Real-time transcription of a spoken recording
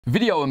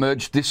Video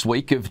emerged this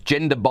week of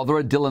gender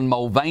botherer Dylan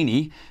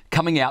Mulvaney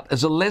coming out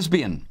as a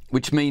lesbian,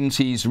 which means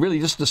he's really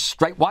just a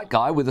straight white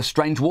guy with a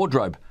strange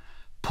wardrobe.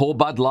 Poor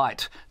Bud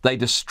Light. They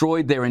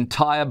destroyed their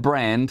entire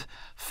brand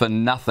for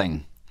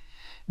nothing.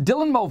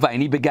 Dylan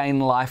Mulvaney began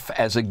life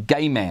as a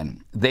gay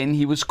man. Then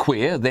he was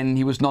queer, then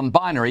he was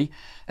non-binary,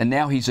 and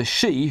now he's a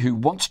she who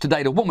wants to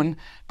date a woman,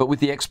 but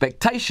with the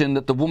expectation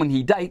that the woman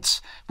he dates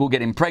will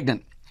get him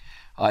pregnant.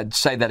 I'd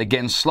say that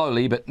again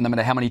slowly, but no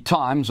matter how many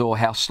times or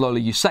how slowly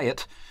you say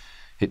it,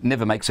 it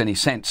never makes any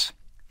sense.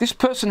 This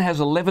person has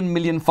 11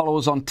 million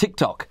followers on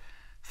TikTok.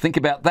 Think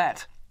about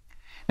that.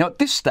 Now, at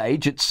this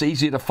stage, it's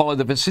easier to follow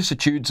the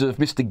vicissitudes of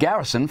Mr.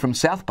 Garrison from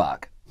South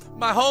Park.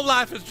 My whole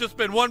life has just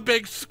been one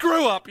big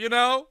screw-up, you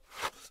know?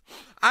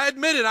 I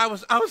admit it, I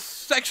was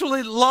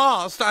sexually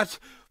lost. And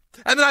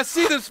then I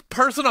see this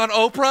person on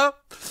Oprah.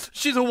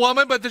 She's a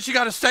woman, but then she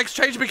got a sex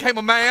change, became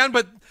a man,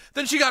 but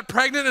then she got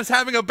pregnant and is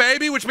having a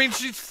baby, which means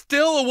she's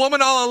still a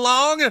woman all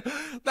along.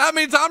 That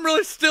means I'm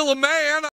really still a man.